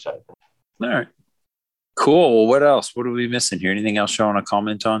dark side things. All right. Cool. Well, what else? What are we missing here? Anything else you want to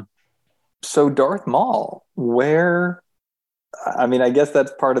comment on? So Darth Maul, I guess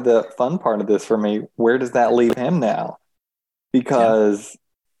that's part of the fun part of this for me. Where does that leave him now? Because,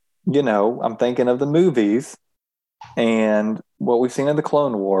 I'm thinking of the movies and what we've seen in the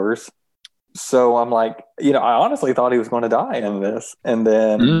Clone Wars. So I'm like, I honestly thought he was going to die in this. And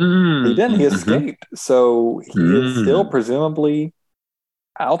then he didn't. He escaped. So he is still presumably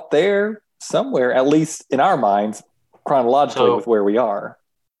out there somewhere, at least in our minds, chronologically with where we are.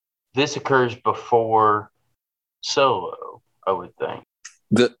 This occurs before Solo, I would think.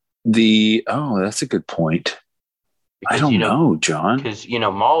 That's a good point. Because, I don't know, John. Because,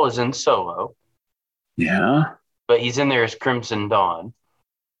 Maul is in Solo. Yeah. But he's in there as Crimson Dawn.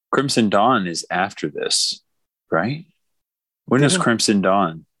 Crimson Dawn is after this, right? When is Crimson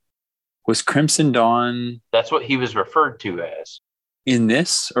Dawn? Was Crimson Dawn... That's what he was referred to as. In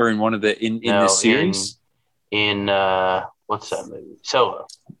this? Or in one of the... In this series? In what's that movie? Solo.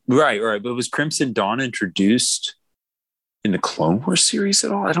 Right. But was Crimson Dawn introduced in the Clone Wars series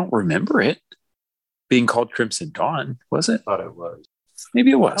at all? I don't remember it being called Crimson Dawn, was it? I thought it was.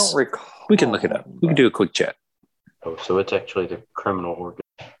 Maybe it was. I don't recall. We can look it up. We can do a quick chat. Oh, so it's actually the criminal organ.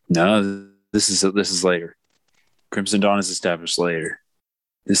 No, this is later. Crimson Dawn is established later.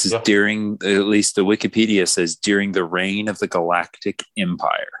 This is during, at least the Wikipedia says, during the reign of the Galactic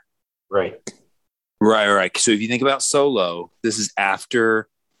Empire. Right. So if you think about Solo, this is after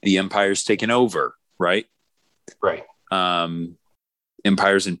the Empire's taken over, right? Right.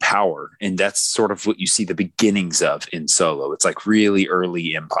 Empire's in power, and that's sort of what you see the beginnings of in Solo. It's like really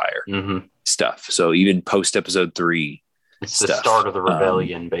early Empire stuff. So even post Episode 3, it's the start of the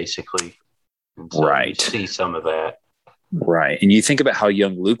rebellion, basically. And so right. You see some of that. Right. And you think about how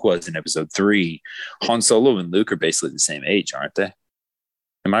young Luke was in Episode 3. Han Solo and Luke are basically the same age, aren't they?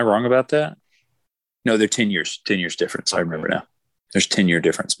 Am I wrong about that? No, they're 10 years difference. Okay. I remember now. There's 10-year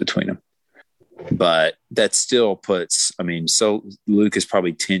difference between them. But that still puts, so Luke is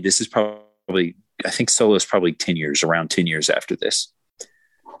probably 10. This is probably, I think Solo is probably 10 years, around 10 years after this,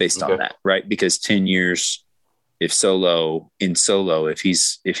 based on that, right? Because 10 years, if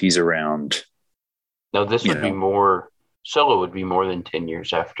he's around. No, this would be more, Solo would be more than 10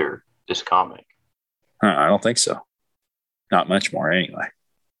 years after this comic. I don't think so. Not much more anyway.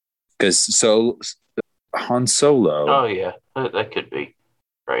 Because Han Solo. Oh, yeah, that could be,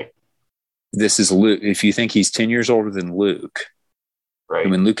 right. This is Luke. If you think he's 10 years older than Luke, right?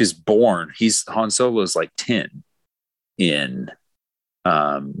 When Luke is born, Han Solo is like 10 in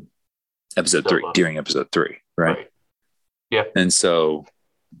Episode 3, during Episode 3, right? Yeah. And so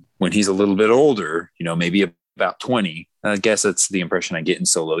when he's a little bit older, maybe about 20, I guess that's the impression I get in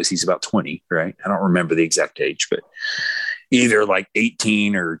Solo is he's about 20, right? I don't remember the exact age, but either like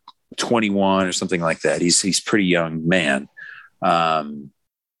 18 or 21 or something like that. He's pretty young man.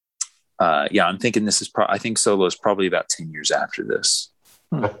 I'm thinking this is I think Solo is probably about 10 years after this.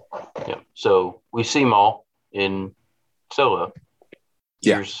 Yeah. So we see Maul in Solo.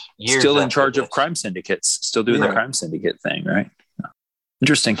 Years still in charge of crime syndicates, still doing the crime syndicate thing, right?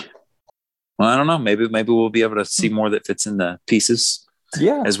 Interesting. Well, I don't know. Maybe we'll be able to see more that fits in the pieces.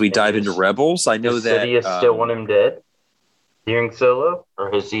 Yeah. As we dive into Rebels, I know that Sidious still want him dead during Solo,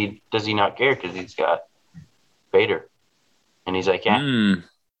 or does he not care because he's got Vader, and he's like, and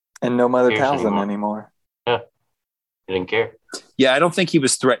no Mother Talzin anymore. Yeah, he didn't care. Yeah, I don't think he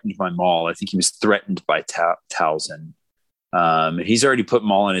was threatened by Maul. I think he was threatened by Talzin. He's already put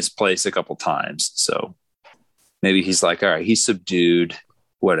Maul in his place a couple times, so maybe he's like, all right, he's subdued.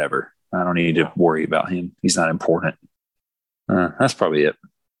 Whatever. I don't need to worry about him. He's not important. That's probably it.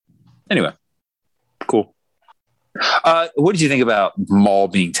 Anyway, cool. What did you think about Maul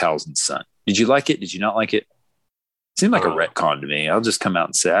being Talzin's son? Did you like it? Did you not like it? Seemed like a retcon to me. I'll just come out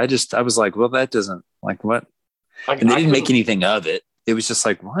and say, I was like, well, that doesn't, like, what? And they didn't make anything of it. It was just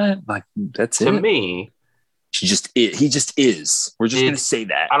like, what? Like, that's it. To me, he just is. We're just going to say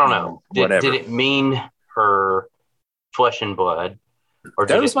that. I don't know. Whatever. Did it mean her flesh and blood? Or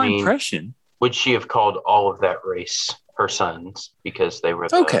that was my impression. Would she have called all of that race her sons because they were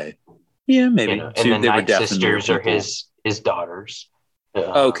okay? Yeah, maybe. And the Night Sisters are his daughters.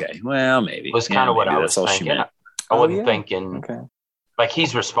 Okay, well, maybe was kind of what I was thinking. I wasn't thinking like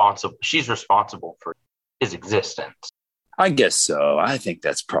he's responsible. She's responsible for his existence. I guess so. I think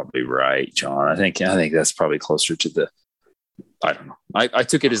that's probably right, John. I think that's probably closer to the. I don't know. I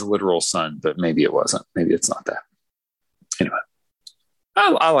took it as a literal son, but maybe it wasn't. Maybe it's not that. Anyway,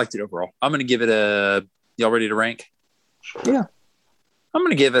 I liked it overall. I'm going to give it a. Y'all ready to rank? Sure. Yeah. I'm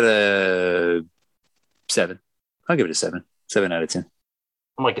going to give it a 7. I'll give it a 7. 7 out of 10.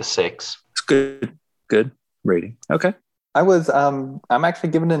 I'm like a 6. It's good. Good rating. Okay. I'm actually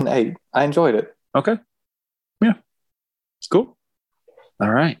giving it an 8. I enjoyed it. Okay. Yeah. It's cool. All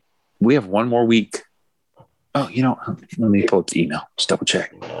right. We have one more week. Oh, let me pull up the email. Just double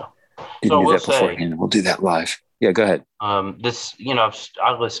check. Yeah. Didn't do that beforehand. We'll do that live. Yeah, go ahead. This,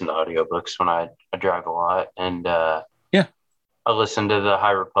 I listen to audiobooks when I drive a lot, and I listened to the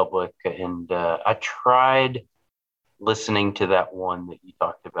High Republic, and I tried listening to that one that you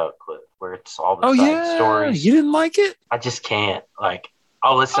talked about, Cliff, where it's all the side stories. You didn't like it? I just can't. Like,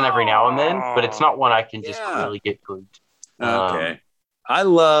 I'll listen every now and then, but it's not one I can just really get glued to. Okay. I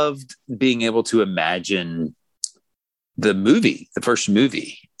loved being able to imagine the first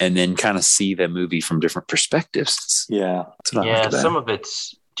movie, and then kind of see the movie from different perspectives. Yeah. Some of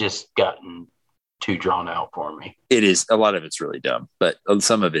it's just gotten too drawn out for me. It is. A lot of it's really dumb, but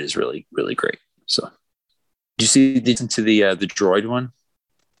some of it is really, really great. So, did you listen to the droid one?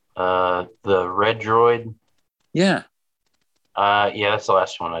 The red droid? Yeah. That's the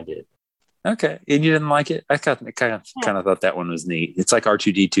last one I did. Okay. And you didn't like it? I kind of thought that one was neat. It's like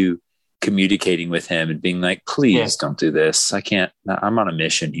R2-D2 communicating with him and being like, please don't do this. I can't, I'm on a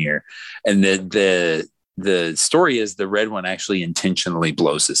mission here. And the story is the red one actually intentionally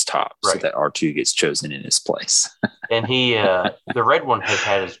blows his top so that R2 gets chosen in his place. And he, the red one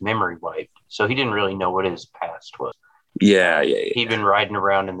had his memory wiped, so he didn't really know what his past was. Yeah. He'd been riding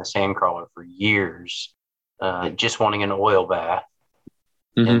around in the sandcrawler for years, just wanting an oil bath.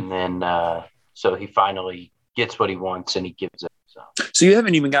 Mm-hmm. And then, so he finally gets what he wants and he gives it. So you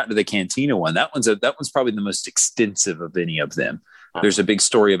haven't even gotten to the Cantina one. That one's probably the most extensive of any of them. There's a big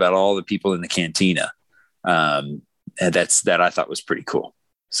story about all the people in the Cantina. And that I thought was pretty cool.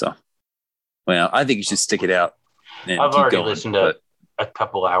 So, well, I think you should stick it out. I've already listened to a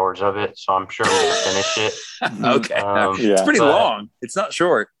couple hours of it, so I'm sure I'm going to finish it. Okay. It's pretty long. It's not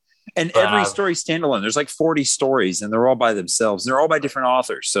short. And every story standalone. There's like 40 stories, and they're all by themselves. They're all by different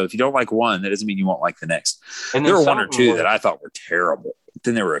authors. So if you don't like one, that doesn't mean you won't like the next. And there were one or two that I thought were terrible.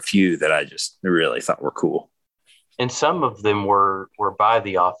 Then there were a few that I just really thought were cool. And some of them were by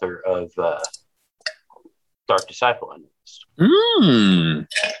the author of Dark Disciple. Okay.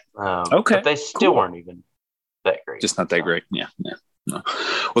 But they still weren't even that great. Just not that great. Yeah. No.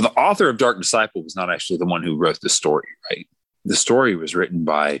 Well, the author of Dark Disciple was not actually the one who wrote the story, right? The story was written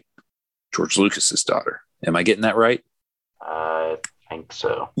by George Lucas's daughter. Am I getting that right? I think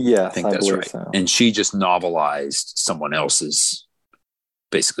so. Yeah, I think that's right. So. And she just novelized someone else's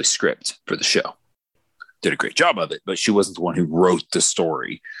basically script for the show. Did a great job of it, but she wasn't the one who wrote the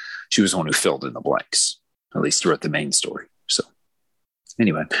story. She was the one who filled in the blanks, at least wrote the main story. So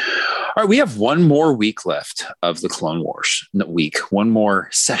anyway, all right, we have one more week left of the Clone Wars. One more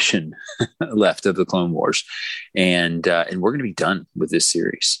session left of the Clone Wars, and we're going to be done with this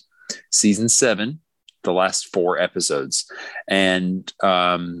series, season 7, the last 4 episodes, and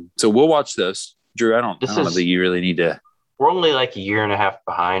so we'll watch those. Drew, I don't know that you really need to. We're only like a year and a half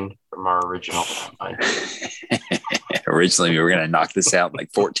behind from our original timeline. Originally, we were going to knock this out in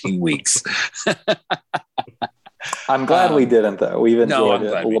like 14 weeks. I'm glad we didn't, though. We've enjoyed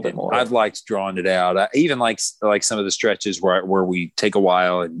it a little bit more. I've liked drawing it out. I even like some of the stretches where we take a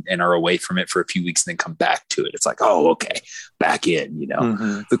while and are away from it for a few weeks and then come back to it. It's like, oh, okay, back in.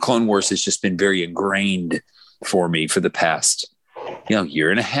 The Clone Wars has just been very ingrained for me for the past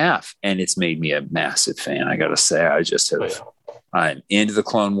year and a half, and it's made me a massive fan. I gotta say, I'm into the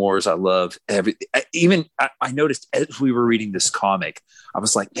Clone Wars. I love everything. I noticed as we were reading this comic, I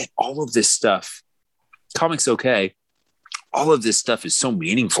was like, man, all of this stuff, comics okay, all of this stuff is so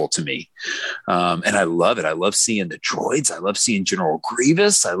meaningful to me, and I love it. I love seeing the droids. I love seeing General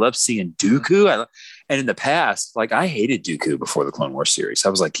Grievous. I love seeing Dooku. And in the past, like, I hated Dooku before the Clone Wars series. I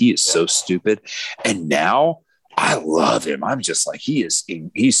was like, he is so stupid, and now I love him. I'm just like, he's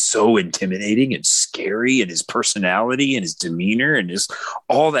so intimidating and scary, and his personality and his demeanor and his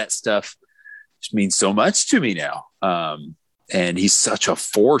all that stuff just means so much to me now. And he's such a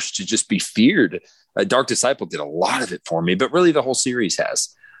force to just be feared. Dark Disciple did a lot of it for me, but really the whole series has.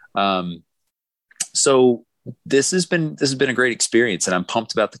 So this has been a great experience, and I'm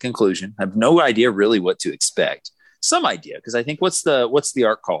pumped about the conclusion. I have no idea really what to expect. Some idea, because I think what's the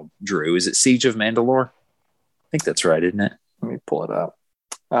arc called, Drew? Is it Siege of Mandalore? I think that's right, isn't it? Let me pull it up.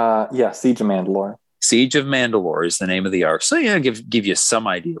 Yeah, Siege of Mandalore. Siege of Mandalore is the name of the arc. So give you some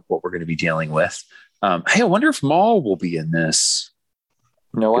idea of what we're going to be dealing with. Hey, I wonder if Maul will be in this.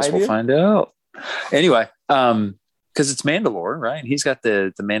 No idea. We'll find out. Anyway, because it's Mandalore, right? He's got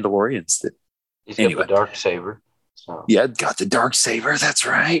the Mandalorians. He's got the Darksaber. So. Yeah, got the Darksaber. That's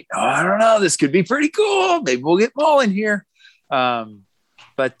right. Oh, I don't know. This could be pretty cool. Maybe we'll get Maul in here.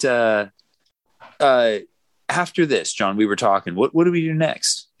 But after this, John, we were talking, what do we do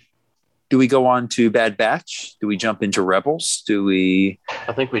next? Do we go on to Bad Batch? Do we jump into Rebels? I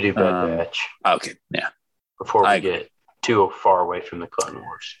think we do Bad Batch. Okay, yeah. Before we get too far away from the Clone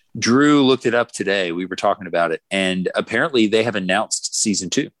Wars. Drew looked it up today. We were talking about it, and apparently they have announced season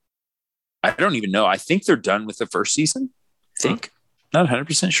 2. I don't even know. I think they're done with the first season. I think. Not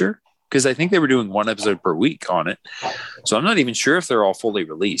 100% sure. Because I think they were doing one episode per week on it. So I'm not even sure if they're all fully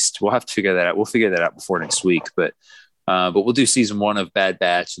released. We'll have to figure that out. We'll figure that out before next week. But we'll do season 1 of Bad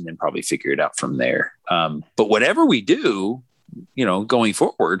Batch and then probably figure it out from there. But whatever we do, going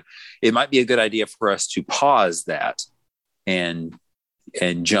forward, it might be a good idea for us to pause that and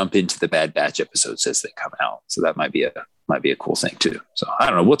jump into the Bad Batch episodes as they come out. So that might be a cool thing too. So I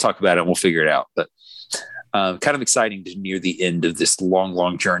don't know. We'll talk about it and we'll figure it out. But kind of exciting to near the end of this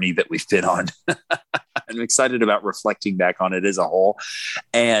long journey that we've been on. I'm excited about reflecting back on it as a whole.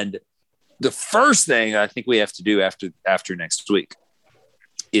 And the first thing I think we have to do after next week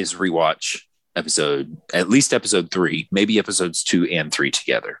is rewatch at least episode 3, maybe episodes 2 and 3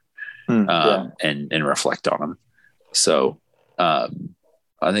 together, and reflect on them. So I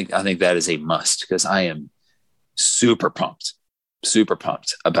think that is a must, because I am super pumped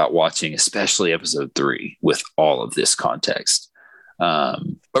about watching, especially episode 3 with all of this context. But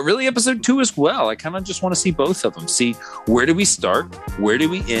really episode 2 as well. I kind of just want to see both of them, see where do we start, where do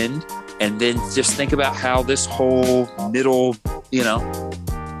we end, and then just think about how this whole middle,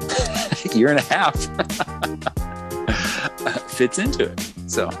 year and a half fits into it.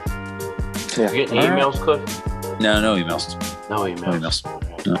 So, yeah. You getting emails, Cliff? No emails. No emails.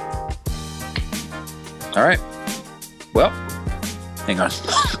 No. All right. Well, hang on.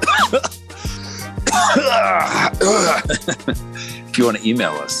 If you want to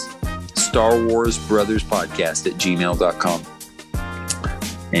email us, Star Wars Brothers Podcast @gmail.com.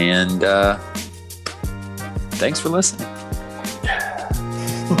 And thanks for listening.